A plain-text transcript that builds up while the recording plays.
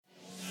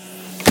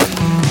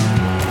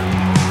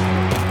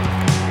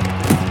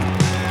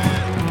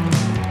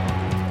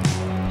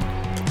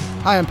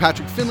Hi, I'm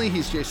Patrick Finley.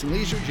 He's Jason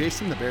Lieser.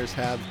 Jason, the Bears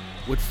have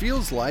what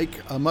feels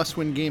like a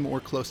must-win game or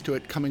close to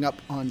it coming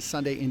up on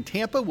Sunday in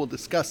Tampa. We'll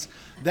discuss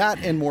that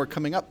and more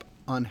coming up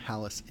on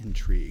Hallis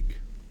Intrigue.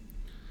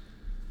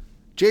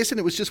 Jason,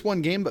 it was just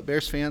one game, but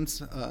Bears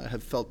fans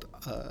have felt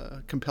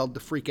compelled to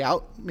freak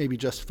out, maybe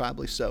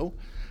justifiably so.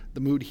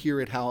 The mood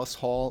here at Hallis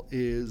Hall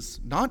is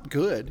not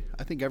good.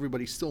 I think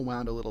everybody still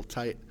wound a little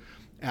tight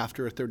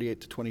after a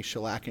 38-20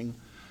 shellacking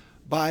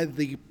by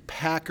the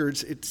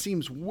Packers. It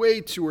seems way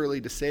too early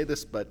to say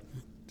this, but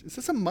is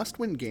this a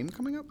must-win game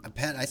coming up?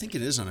 Pat, I think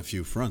it is on a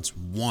few fronts.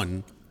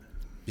 One,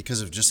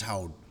 because of just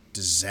how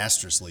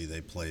disastrously they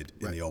played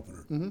in the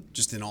opener. Mm-hmm.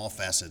 Just in all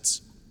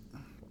facets.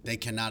 They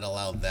cannot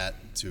allow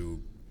that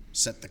to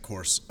set the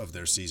course of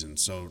their season.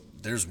 So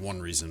there's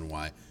one reason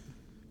why.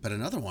 But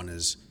another one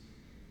is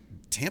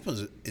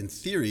Tampa, in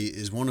theory,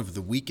 is one of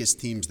the weakest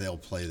teams they'll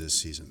play this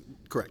season.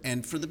 Correct.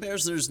 And for the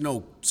Bears, there's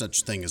no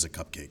such thing as a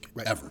cupcake,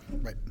 ever.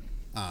 Right.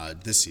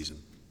 This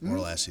season or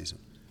last season.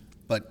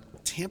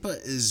 But Tampa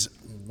is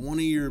one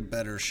of your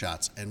better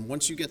shots. And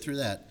once you get through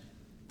that,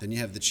 then you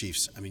have the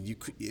Chiefs. I mean,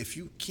 if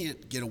you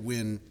can't get a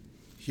win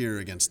here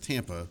against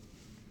Tampa,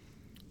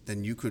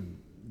 then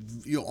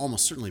you'll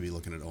almost certainly be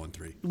looking at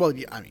 0-3. Well,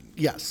 yeah, I mean,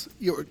 yes,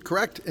 you're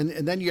correct.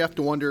 And then you have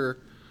to wonder,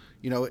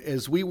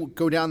 as we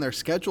go down their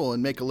schedule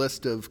and make a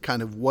list of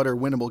kind of what are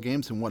winnable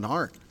games and what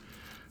aren't.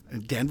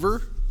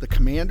 Denver, the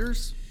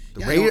Commanders,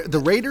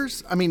 the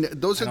Raiders. I mean,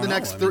 those are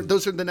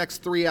the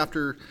next three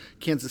after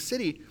Kansas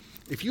City.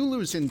 If you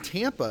lose in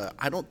Tampa,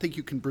 I don't think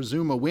you can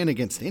presume a win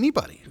against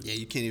anybody. Yeah,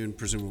 you can't even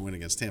presume a win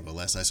against Tampa.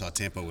 Last I saw,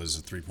 Tampa was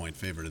a 3-point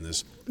favorite in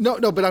this. No,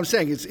 but I'm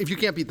saying if you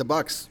can't beat the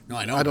Bucs, no,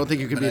 I know. I don't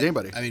think you can beat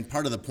anybody. I mean,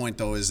 part of the point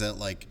though is that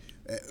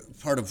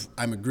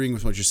I'm agreeing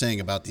with what you're saying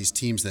about these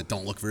teams that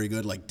don't look very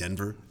good, like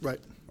Denver, right,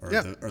 or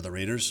the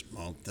Raiders.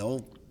 Well,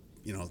 they'll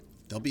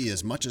be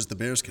as much as the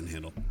Bears can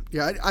handle.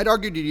 Yeah, I'd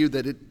argue to you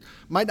that it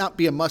might not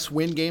be a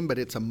must-win game, but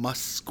it's a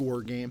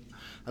must-score game.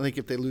 I think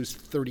if they lose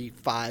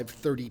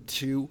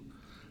 35-32,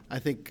 I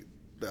think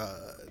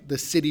the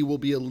city will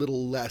be a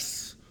little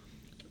less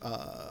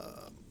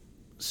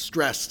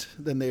stressed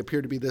than they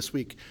appear to be this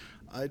week.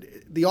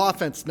 The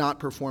offense not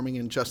performing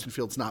and Justin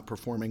Fields not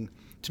performing,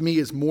 to me,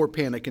 is more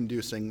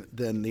panic-inducing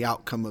than the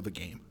outcome of a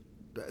game.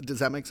 Does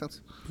that make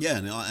sense? Yeah,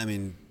 no, I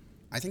mean,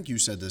 I think you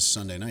said this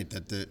Sunday night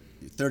that the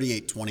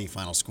 38-20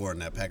 final score in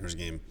that Packers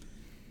game,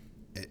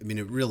 I mean,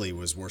 it really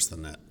was worse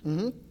than that.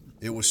 Mm-hmm.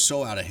 It was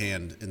so out of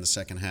hand in the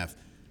second half.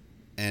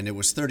 And it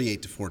was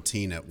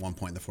 38-14 at one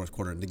point in the fourth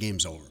quarter, and the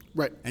game's over.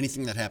 Right.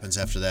 Anything that happens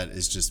after that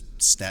is just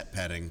stat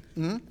padding.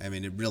 Mm-hmm. I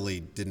mean, it really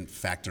didn't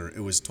factor.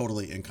 It was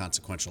totally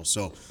inconsequential.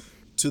 So,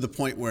 to the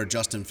point where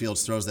Justin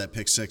Fields throws that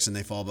pick six and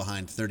they fall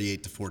behind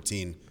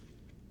 38-14,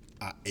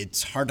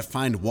 it's hard to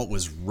find what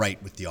was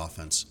right with the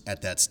offense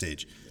at that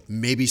stage.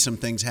 Maybe some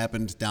things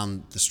happened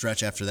down the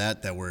stretch after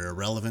that were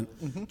irrelevant.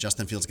 Mm-hmm.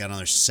 Justin Fields got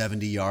another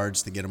 70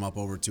 yards to get him up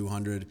over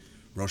 200.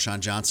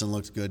 Roshan Johnson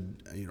looked good,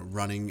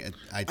 running.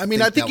 I think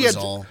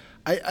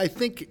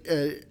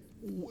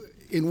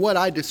in what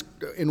I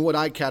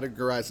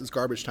categorize as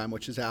garbage time,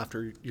 which is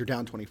after you're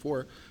down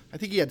 24, I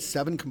think he had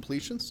 7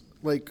 completions.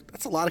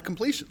 That's a lot of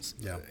completions.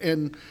 Yeah.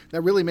 And that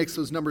really makes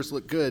those numbers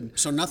look good.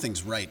 So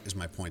nothing's right is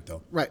my point,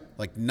 though. Right.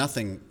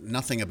 Nothing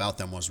about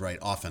them was right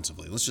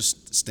offensively. Let's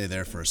just stay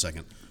there for a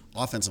second.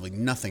 Offensively,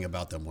 nothing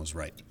about them was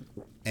right.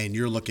 And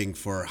you're looking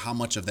for how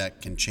much of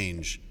that can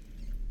change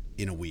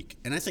in a week.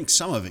 And I think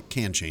some of it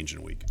can change in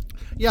a week.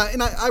 Yeah,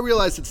 and I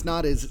realize it's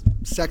not as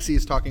sexy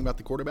as talking about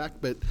the quarterback,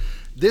 but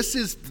this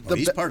is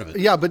he's part of it.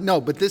 Yeah, but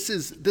this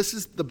is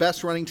the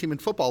best running team in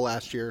football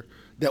last year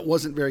that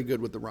wasn't very good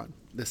with the run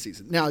this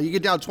season. Now, you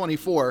get down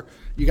 24,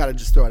 you got to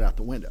just throw it out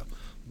the window.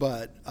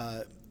 But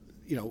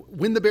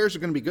when the Bears are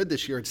going to be good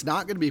this year, it's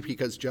not going to be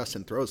because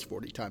Justin throws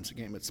 40 times a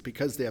game. It's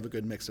because they have a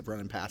good mix of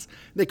run and pass.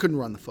 They couldn't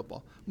run the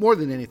football. More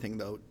than anything,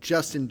 though,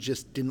 Justin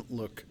just didn't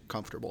look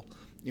comfortable.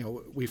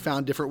 We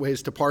found different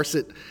ways to parse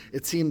it.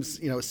 It seems,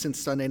 since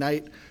Sunday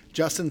night,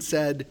 Justin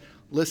said,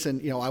 listen,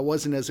 I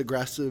wasn't as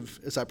aggressive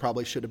as I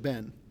probably should have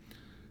been.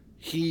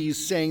 He's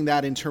saying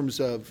that in terms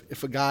of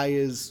if a guy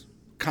is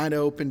kind of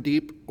open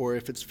deep or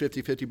if it's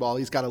 50-50 ball,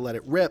 he's got to let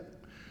it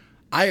rip.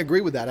 I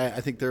agree with that. I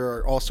think there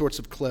are all sorts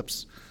of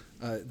clips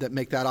that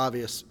make that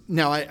obvious.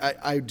 Now,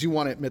 I do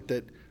want to admit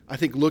that I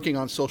think looking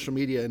on social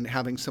media and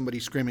having somebody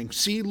screaming,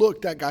 see,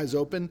 look, that guy's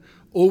open,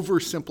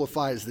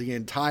 oversimplifies the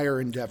entire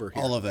endeavor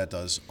here. All of that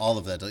does.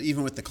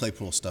 Even with the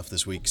Claypool stuff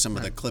this week, some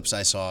of the clips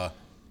I saw,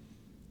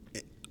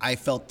 I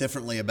felt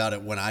differently about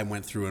it when I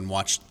went through and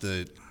watched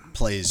the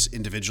plays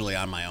individually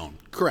on my own.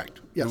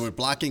 Correct. Yes. There were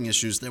blocking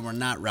issues. There were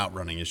not route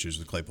running issues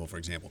with Claypool, for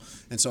example.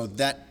 And so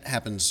that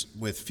happens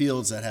with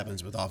Fields. That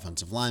happens with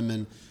offensive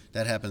linemen.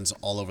 That happens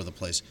all over the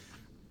place.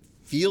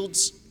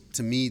 Fields,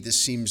 to me, this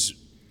seems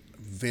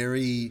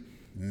very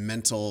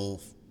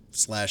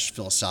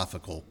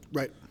mental/philosophical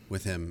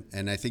with him.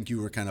 And I think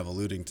you were kind of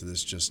alluding to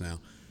this just now.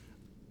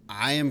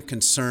 I am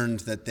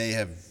concerned that they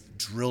have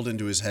drilled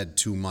into his head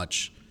too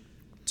much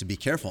to be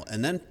careful.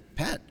 And then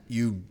Pat,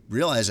 you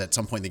realize at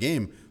some point in the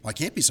game, well, I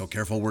can't be so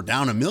careful. We're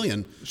down $1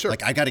 million. Sure.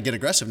 Like, I got to get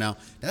aggressive now.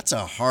 That's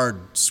a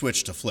hard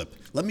switch to flip.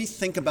 Let me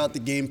think about the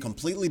game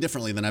completely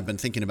differently than I've been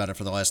thinking about it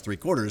for the last 3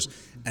 quarters,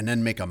 and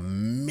then make a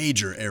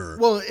major error.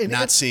 Well,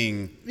 not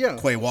seeing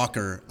Quay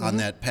Walker on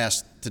that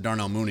pass to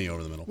Darnell Mooney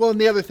over the middle. Well,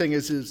 and the other thing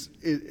is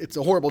it's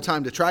a horrible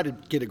time to try to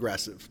get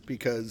aggressive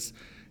because,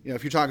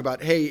 if you're talking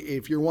about, hey,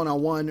 if you're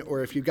one-on-one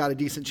or if you've got a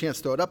decent chance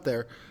to throw it up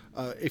there,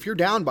 if you're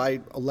down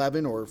by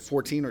 11 or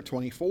 14 or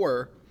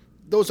 24,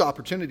 those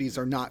opportunities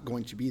are not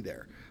going to be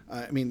there.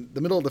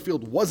 The middle of the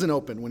field wasn't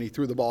open when he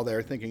threw the ball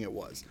there thinking it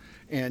was.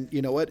 And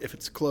you know what? If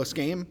it's a close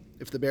game,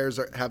 if the Bears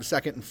have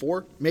 2nd and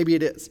 4, maybe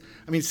it is.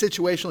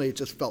 Situationally, it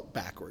just felt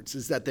backwards,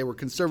 is that they were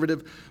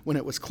conservative when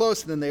it was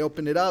close, and then they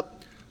opened it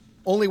up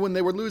only when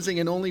they were losing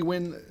and only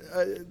when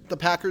the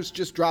Packers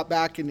just dropped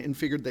back and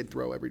figured they'd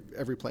throw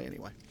every play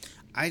anyway.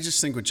 I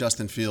just think with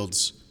Justin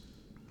Fields,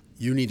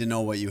 you need to know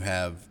what you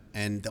have,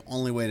 and the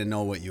only way to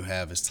know what you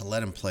have is to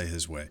let him play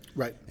his way.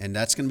 Right. And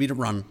that's going to be to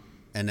run,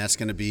 and that's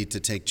going to be to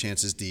take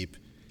chances deep.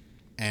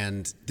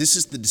 And this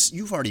is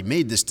you've already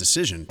made this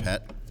decision,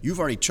 Pat. You've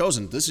already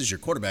chosen this is your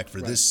quarterback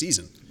for this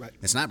season. Right.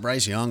 It's not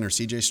Bryce Young or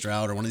C.J.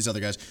 Stroud or one of these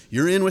other guys.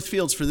 You're in with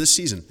Fields for this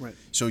season. Right.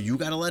 So you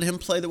got to let him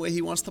play the way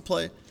he wants to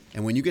play.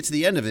 And when you get to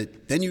the end of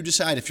it, then you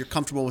decide if you're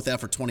comfortable with that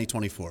for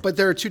 2024. But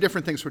there are 2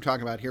 different things we're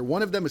talking about here.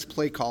 One of them is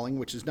play calling,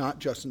 which is not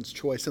Justin's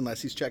choice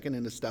unless he's checking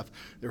into stuff.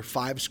 There are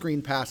 5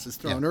 screen passes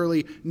thrown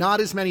early. Not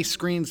as many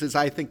screens as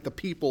I think the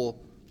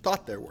people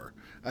thought there were.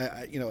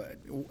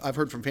 I've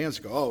heard from fans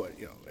go,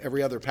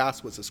 every other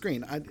pass was a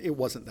screen. It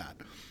wasn't that.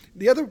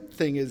 The other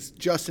thing is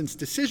Justin's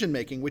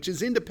decision-making, which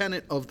is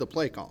independent of the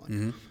play calling.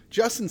 Mm-hmm.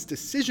 Justin's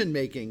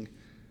decision-making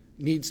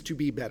needs to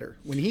be better.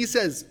 When he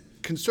says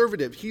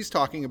conservative, he's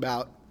talking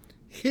about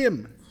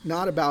him,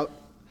 not about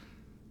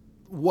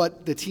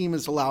what the team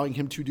is allowing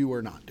him to do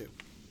or not do.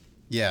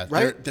 Yeah,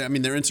 right?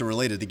 they're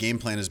interrelated. The game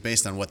plan is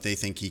based on what they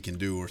think he can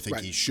do or think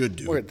he should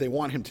do. Or they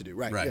want him to do,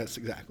 right? Yes,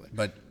 exactly.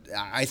 But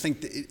I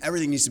think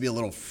everything needs to be a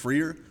little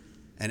freer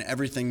and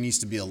everything needs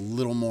to be a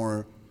little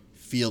more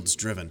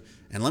Fields-driven.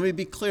 And let me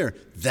be clear,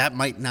 that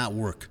might not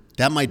work.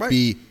 That might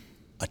be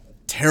a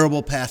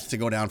terrible path to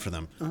go down for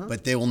them,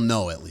 but they will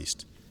know at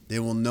least. They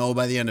will know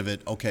by the end of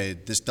it, okay,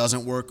 this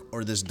doesn't work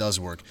or this does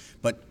work.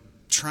 But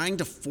trying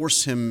to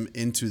force him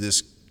into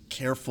this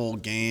careful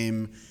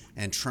game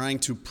and trying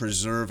to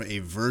preserve a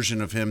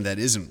version of him that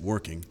isn't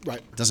working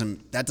that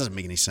doesn't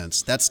make any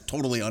sense. That's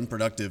totally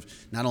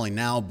unproductive, not only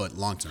now, but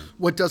long term.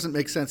 What doesn't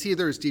make sense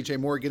either is DJ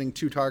Moore getting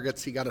 2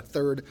 targets. He got a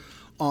third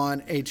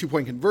on a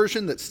 2-point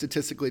conversion that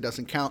statistically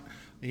doesn't count.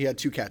 He had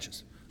 2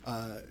 catches.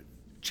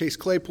 Chase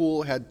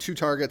Claypool had 2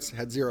 targets,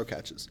 had 0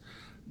 catches.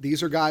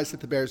 These are guys that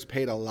the Bears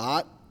paid a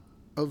lot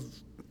of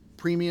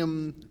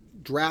premium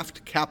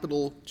draft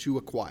capital to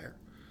acquire.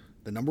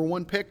 The number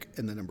 1 pick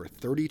and the number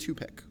 32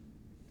 pick.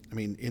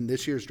 In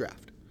this year's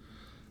draft.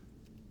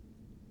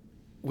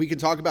 We can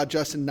talk about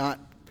Justin not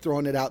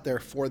throwing it out there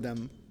for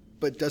them,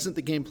 but doesn't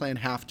the game plan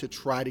have to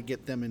try to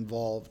get them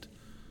involved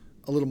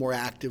a little more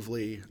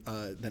actively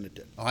than it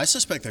did? Oh, I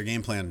suspect their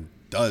game plan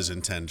does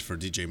intend for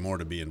DJ Moore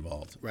to be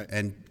involved. Right.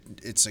 And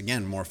it's,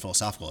 again, more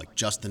philosophical. Like,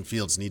 Justin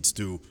Fields needs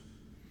to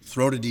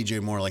throw to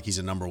DJ Moore like he's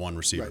a number 1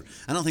 receiver. Right.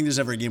 I don't think there's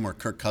ever a game where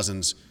Kirk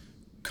Cousins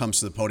comes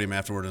to the podium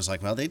afterward and is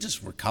like, well, they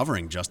just were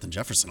covering Justin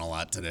Jefferson a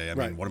lot today.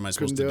 What am I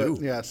supposed to do?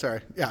 Yeah, sorry.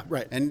 Yeah,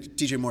 right. And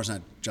DJ Moore's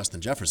not Justin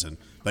Jefferson,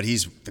 but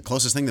he's the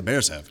closest thing the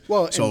Bears have.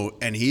 Well,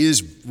 and he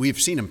is. We've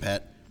seen him,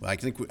 Pat. I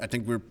think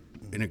we're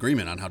in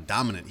agreement on how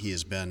dominant he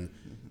has been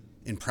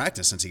in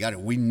practice since he got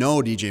it. We know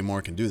DJ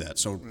Moore can do that.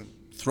 So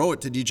throw it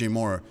to DJ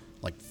Moore.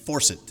 Like,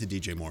 force it to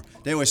DJ Moore.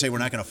 They always say we're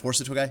not going to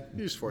force it to a guy.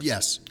 You just force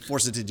it.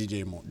 Force it to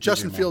DJ Moore.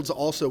 Justin Fields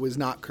also is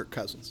not Kirk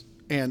Cousins.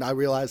 And I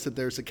realize that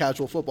there's a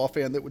casual football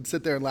fan that would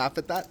sit there and laugh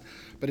at that.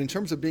 But in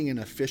terms of being an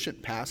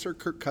efficient passer,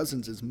 Kirk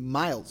Cousins is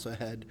miles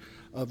ahead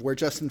of where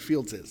Justin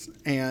Fields is.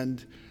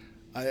 And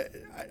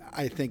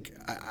I think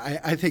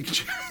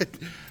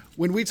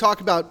when we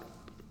talk about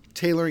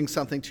tailoring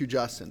something to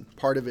Justin,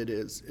 part of it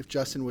is if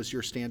Justin was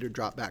your standard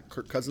drop back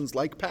Kirk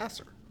Cousins-like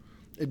passer,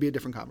 it'd be a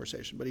different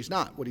conversation. But he's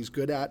not. What he's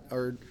good at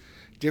are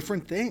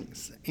different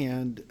things.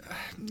 And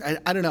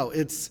I don't know.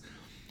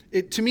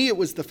 To me, it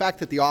was the fact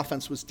that the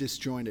offense was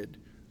disjointed,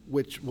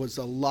 which was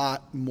a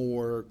lot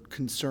more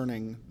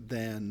concerning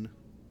than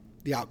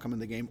the outcome of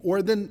the game,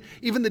 or than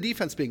even the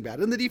defense being bad.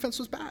 And the defense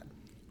was bad.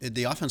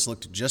 The offense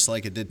looked just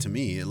like it did to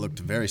me. It looked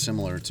very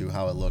similar to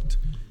how it looked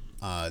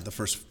the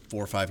first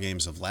 4 or 5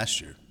 games of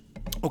last year.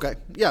 Okay,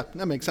 yeah,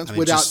 that makes sense.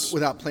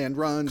 Without planned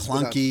runs,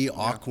 clunky,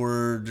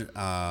 awkward,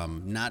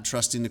 not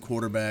trusting the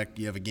quarterback.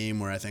 You have a game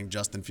where I think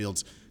Justin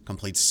Fields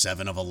completes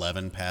 7 of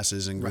 11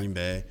 passes in Green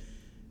Bay.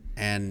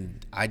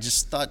 And I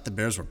just thought the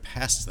Bears were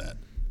past that.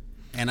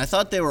 And I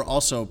thought they were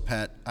also,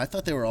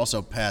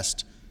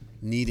 past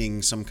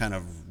needing some kind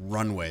of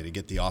runway to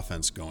get the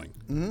offense going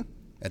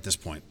at this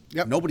point.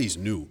 Yep. Nobody's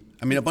new.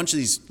 A bunch of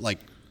these,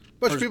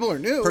 people are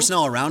new.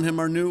 Personnel around him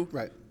are new.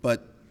 Right.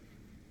 But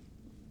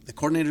the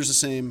coordinator's the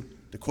same.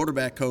 the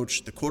quarterback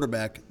coach, the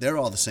quarterback, they're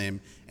all the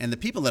same. And the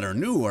people that are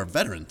new are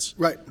veterans.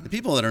 Right. The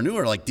people that are new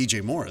are like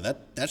DJ Moore.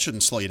 That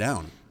shouldn't slow you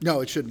down.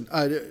 No, it shouldn't.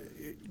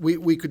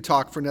 We could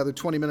talk for another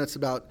 20 minutes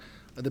about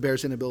the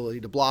Bears' inability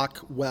to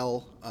block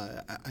well.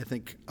 I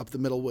think up the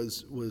middle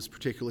was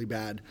particularly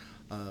bad.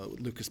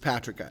 Lucas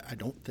Patrick, I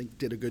don't think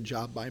did a good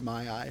job by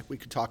my eye. We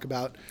could talk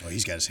about. Oh,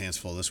 he's got his hands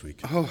full this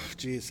week. Oh,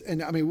 geez.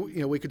 And I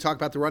mean, we could talk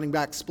about the running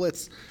back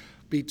splits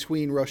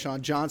between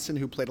Roshan Johnson,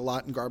 who played a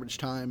lot in garbage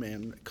time,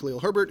 and Khalil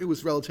Herbert, who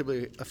was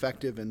relatively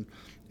effective, and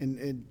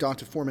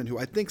Donta Foreman, who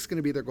I think is going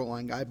to be their goal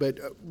line guy. But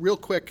real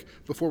quick,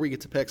 before we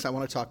get to picks, I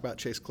want to talk about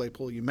Chase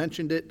Claypool. You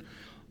mentioned it.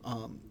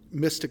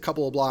 Missed a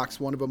couple of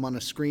blocks, one of them on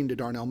a screen to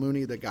Darnell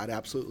Mooney that got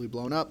absolutely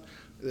blown up.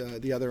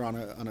 The other on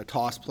a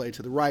toss play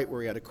to the right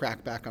where he had a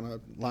crack back on a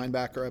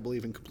linebacker, I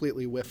believe, and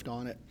completely whiffed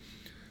on it.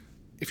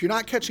 If you're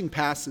not catching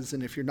passes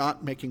and if you're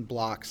not making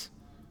blocks,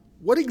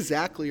 what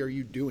exactly are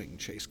you doing,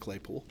 Chase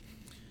Claypool?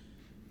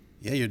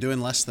 Yeah, you're doing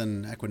less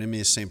than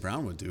Equanimous St.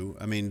 Brown would do.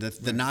 I mean,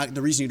 the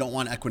reason you don't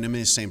want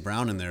Equanimous St.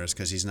 Brown in there is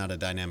because he's not a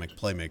dynamic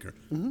playmaker.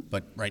 Mm-hmm.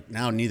 But right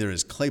now, neither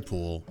is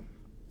Claypool.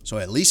 So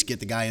at least get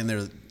the guy in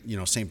there,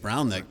 St.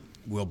 Brown that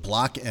will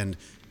block. And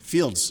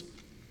Fields,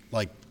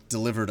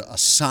 delivered a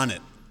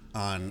sonnet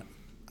on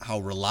how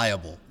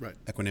reliable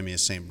Equanimous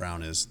St.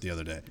 Brown is the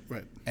other day.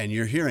 Right. And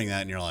you're hearing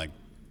that, and you're like,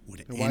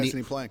 why isn't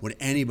he playing? Would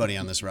anybody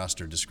on this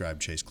roster describe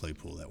Chase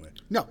Claypool that way?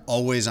 No.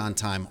 Always on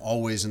time,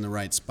 always in the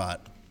right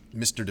spot,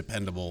 Mr.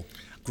 Dependable,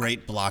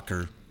 great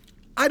blocker.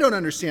 I don't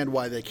understand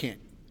why they can't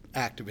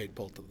activate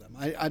both of them.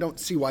 I don't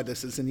see why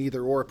this is an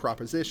either-or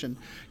proposition.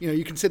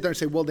 You can sit there and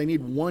say, well, they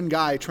need one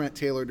guy, Trent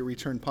Taylor, to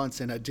return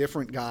punts and a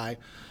different guy,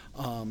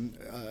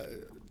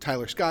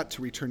 Tyler Scott,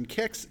 to return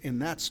kicks,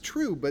 and that's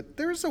true, but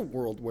there's a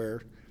world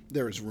where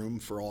there is room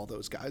for all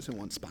those guys in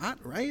one spot,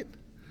 right?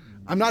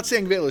 I'm not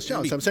saying Velus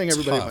Jones. I'm saying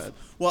everybody. Tough.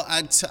 Well,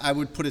 I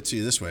would put it to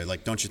you this way.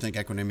 Don't you think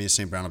Equanimous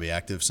St. Brown will be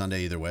active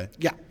Sunday either way?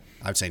 Yeah.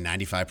 I would say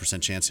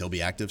 95% chance he'll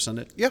be active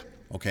Sunday? Yeah.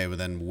 Okay, well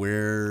then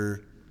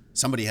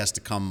somebody has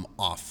to come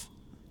off.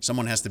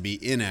 Someone has to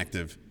be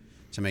inactive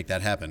to make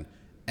that happen.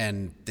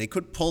 And they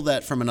could pull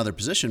that from another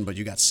position, but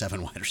you got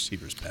 7 wide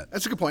receivers, Pat.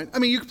 That's a good point. I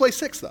mean, you could play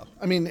 6, though.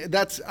 I mean,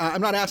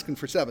 I'm not asking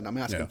for 7. I'm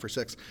asking for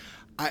 6.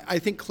 I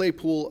think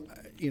Claypool,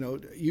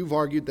 you've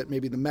argued that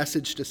maybe the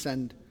message to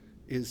send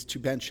is to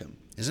bench him.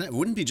 Isn't it? It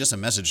wouldn't be just a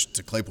message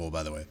to Claypool,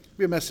 by the way. It'd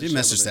be a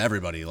message, to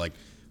everybody.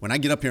 When I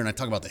get up here and I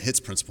talk about the hits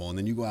principle and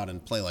then you go out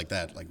and play like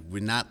that,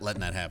 we're not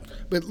letting that happen.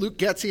 But Luke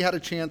Getsy had a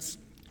chance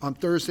on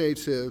Thursday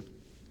to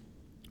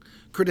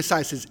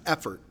criticize his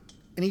effort,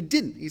 and he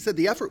didn't. He said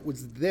the effort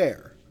was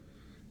there,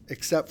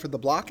 except for the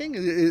blocking.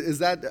 Is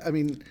that,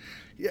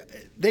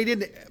 they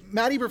didn't.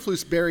 Matt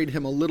Eberflus buried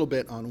him a little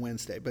bit on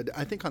Wednesday, but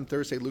I think on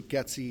Thursday Luke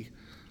Getsy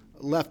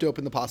left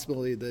open the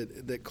possibility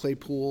that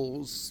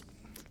Claypool's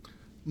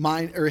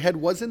mind or head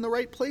was in the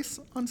right place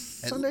on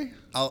Sunday.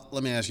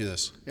 Let me ask you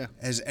this. Yeah.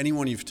 Has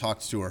anyone you've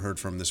talked to or heard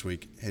from this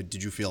week,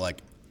 did you feel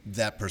like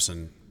that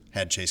person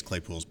had Chase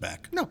Claypool's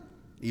back? No.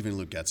 Even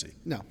Luke Getsy?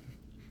 No.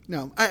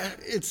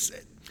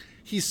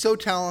 He's so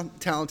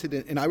talented,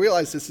 and I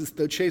realize this is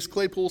the Chase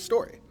Claypool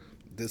story.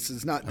 This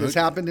is not. This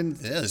happened in.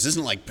 Yeah, this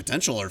isn't like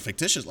potential or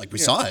fictitious. We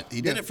saw it.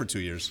 He did it for 2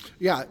 years.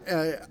 Yeah.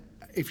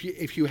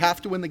 If you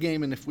have to win the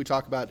game, and if we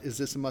talk about is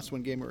this a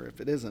must-win game or if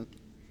it isn't,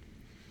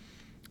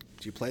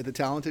 do you play the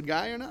talented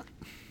guy or not?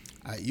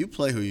 You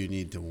play who you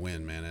need to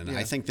win, man, and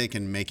I think they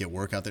can make it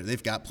work out there.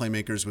 They've got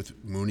playmakers with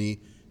Mooney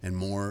and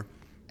Moore.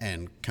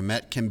 And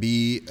Kmet can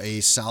be a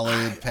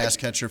solid pass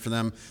catcher for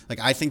them.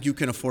 I think you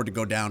can afford to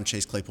go down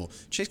Chase Claypool.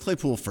 Chase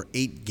Claypool for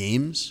 8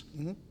 games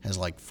has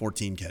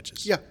 14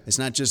 catches. Yeah. It's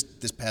not just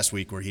this past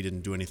week where he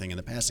didn't do anything in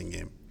the passing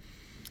game.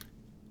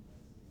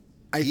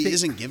 He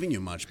isn't giving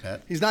you much,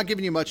 Pat. He's not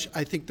giving you much.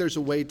 I think there's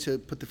a way to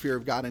put the fear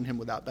of God in him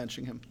without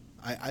benching him.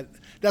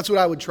 That's what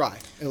I would try,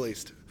 at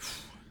least.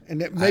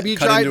 And maybe you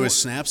cut into his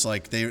snaps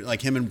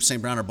him and St.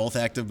 Brown are both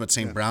active, but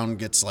St. Brown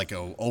gets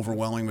an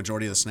overwhelming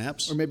majority of the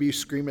snaps. Or maybe you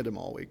scream at him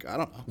all week. I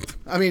don't know.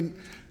 I mean,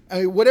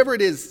 whatever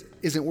it is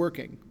isn't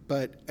working,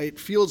 but it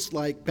feels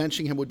like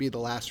benching him would be the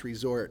last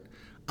resort.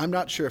 I'm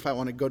not sure if I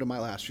want to go to my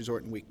last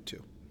resort in week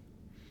 2,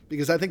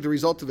 because I think the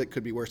result of it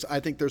could be worse.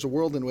 I think there's a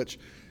world in which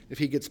if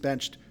he gets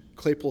benched,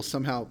 Claypool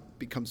somehow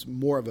becomes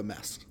more of a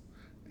mess,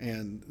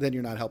 and then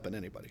you're not helping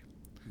anybody.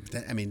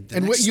 The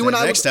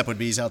next step would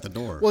be he's out the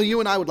door. Well,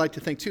 you and I would like to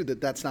think, too, that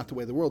that's not the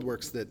way the world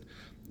works, that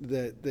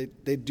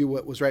they do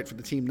what was right for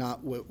the team,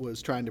 not what was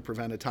trying to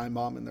prevent a time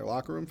bomb in their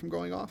locker room from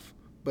going off.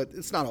 But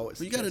it's not always.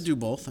 Well, you got to do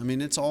both.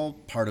 It's all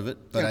part of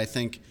it. But I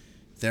think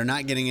they're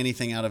not getting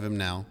anything out of him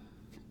now.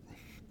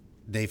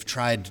 They've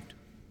tried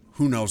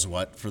who knows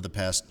what for the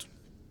past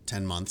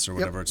 10 months or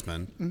whatever it's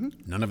been. Mm-hmm.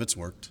 None of it's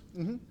worked.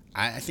 Mm-hmm.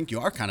 I think you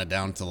are kind of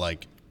down to,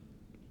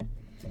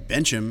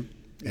 bench him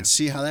and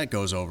see how that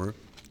goes over.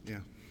 Yeah.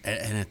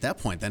 And at that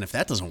point, then if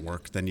that doesn't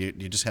work, then you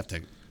just have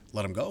to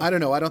let him go. I don't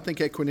know. I don't think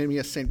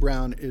Equanimous St.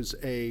 Brown is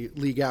a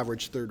league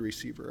average third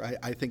receiver.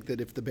 I think that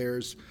if the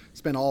Bears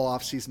spent all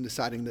offseason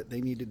deciding that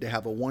they needed to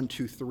have a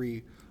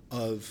 1-2-3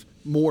 of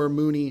Moore,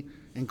 Mooney,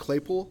 and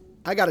Claypool,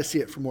 I got to see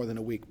it for more than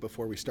a week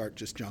before we start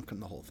just junking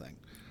the whole thing.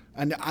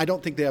 And I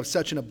don't think they have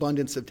such an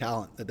abundance of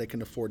talent that they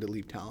can afford to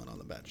leave talent on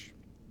the bench.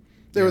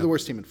 They were the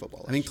worst team in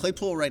football. I mean,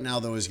 Claypool right now,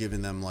 though, is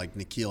giving them like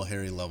N'Keal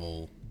Harry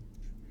level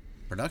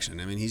production.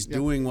 I mean, he's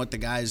doing what the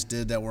guys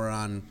did that were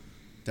on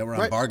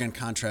bargain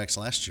contracts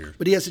last year.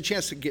 But he has a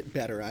chance to get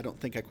better. I don't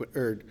think I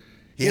could.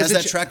 He has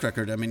that track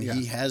record. I mean,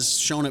 he has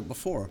shown it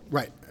before.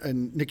 Right,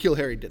 and N'Keal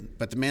Harry didn't.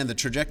 But the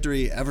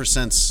trajectory ever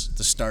since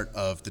the start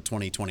of the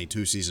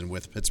 2022 season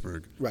with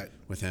Pittsburgh,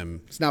 with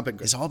him, it's not been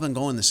good. It's all been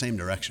going the same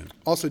direction.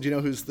 Also, do you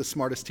know who's the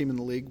smartest team in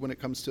the league when it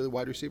comes to the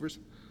wide receivers?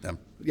 Them.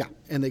 Yeah,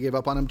 and they gave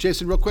up on him.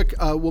 Jason, real quick,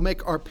 we'll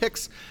make our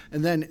picks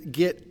and then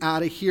get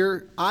out of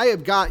here. I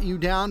have got you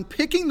down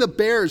picking the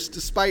Bears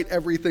despite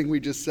everything we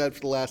just said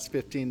for the last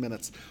 15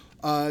 minutes.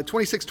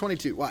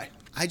 26-22. Why?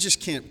 I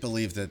just can't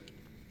believe that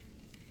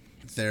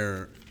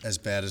they're as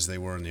bad as they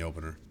were in the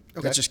opener.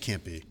 Okay. That just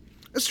can't be.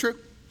 That's true.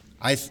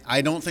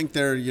 I don't think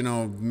they're,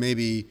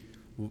 maybe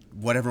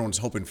what everyone's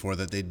hoping for,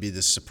 that they'd be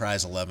this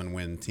surprise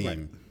 11-win team.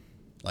 Right.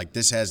 Like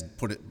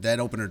that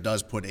opener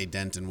does put a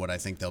dent in what I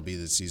think they'll be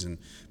this season,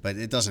 but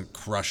it doesn't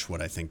crush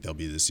what I think they'll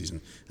be this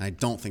season. And I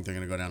don't think they're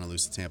going to go down and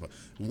lose to Tampa.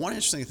 One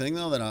interesting thing,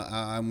 though, that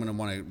I'm going to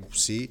want to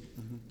see,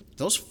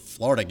 those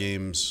Florida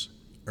games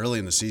early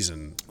in the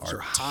season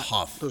are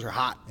tough. Those are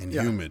hot. And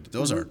humid.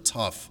 Those are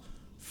tough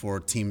for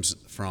teams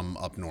from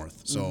up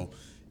north. So,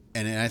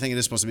 and I think it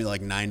is supposed to be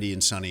like 90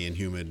 and sunny and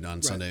humid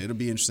on Sunday. It'll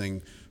be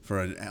interesting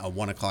for a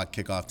 1 o'clock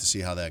kickoff to see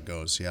how that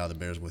goes, see how the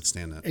Bears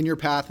withstand that. And your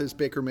path is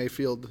Baker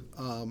Mayfield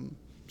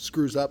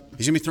screws up.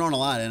 He's going to be throwing a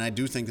lot, and I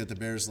do think that the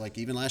Bears, like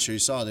even last year, you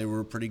saw they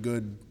were a pretty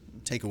good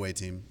takeaway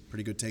team,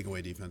 pretty good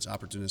takeaway defense,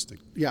 opportunistic.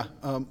 Yeah.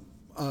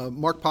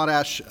 Mark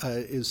Potash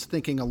is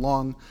thinking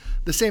along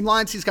the same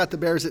lines. He's got the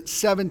Bears at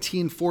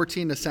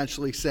 17-14,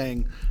 essentially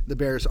saying the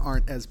Bears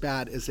aren't as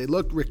bad as they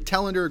look. Rick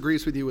Tellender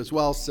agrees with you as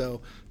well,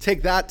 so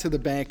take that to the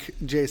bank,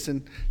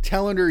 Jason.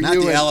 Tellender, not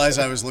the allies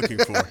I was looking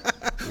for.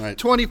 Right.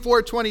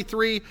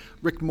 24-23.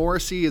 Rick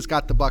Morrissey has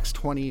got the Bucs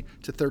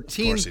 20-13. Of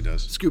course he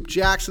does. Scoop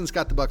Jackson's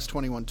got the Bucs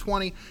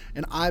 21-20,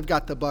 and I've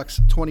got the Bucs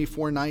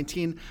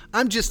 24-19.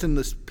 I'm just in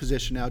this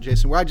position now,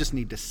 Jason, where I just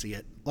need to see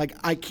it. Like,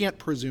 I can't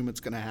presume it's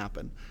going to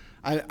happen.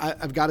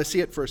 I've got to see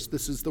it first.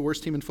 This is the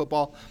worst team in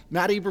football.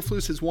 Matt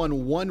Eberflus has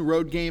won one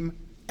road game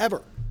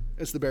ever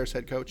as the Bears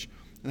head coach,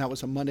 and that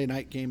was a Monday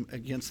night game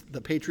against the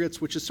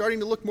Patriots, which is starting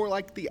to look more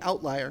like the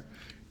outlier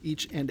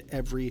each and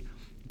every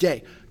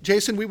day.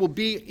 Jason, we will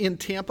be in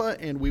Tampa,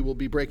 and we will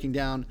be breaking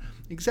down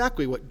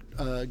exactly what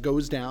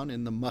goes down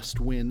in the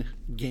must-win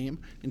game.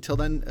 Until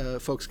then,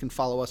 folks can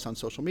follow us on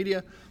social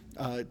media.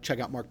 Check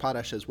out Mark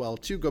Potash as well,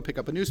 too. Go pick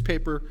up a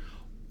newspaper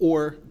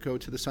or go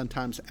to the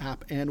Sun-Times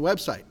app and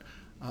website.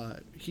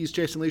 He's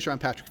Jason Lieser. I'm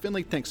Patrick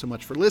Finley. Thanks so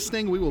much for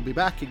listening. We will be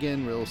back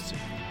again real soon.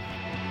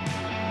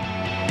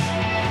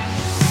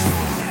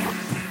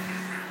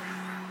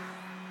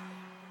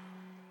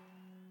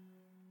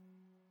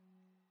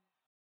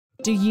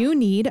 Do you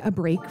need a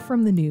break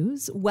from the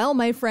news? Well,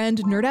 my friend,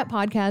 Nerdette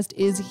Podcast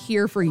is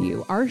here for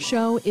you. Our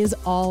show is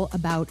all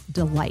about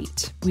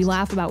delight. We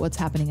laugh about what's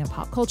happening in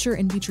pop culture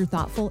and feature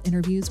thoughtful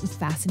interviews with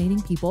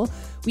fascinating people.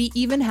 We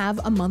even have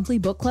a monthly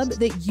book club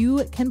that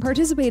you can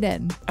participate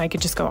in. I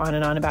could just go on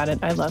and on about it.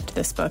 I loved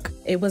this book.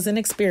 It was an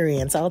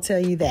experience, I'll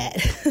tell you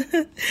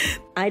that.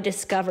 I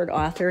discovered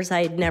authors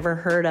I had never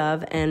heard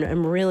of, and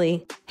I'm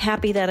really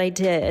happy that I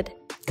did.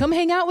 Come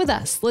hang out with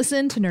us.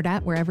 Listen to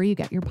Nerdette wherever you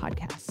get your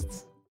podcasts.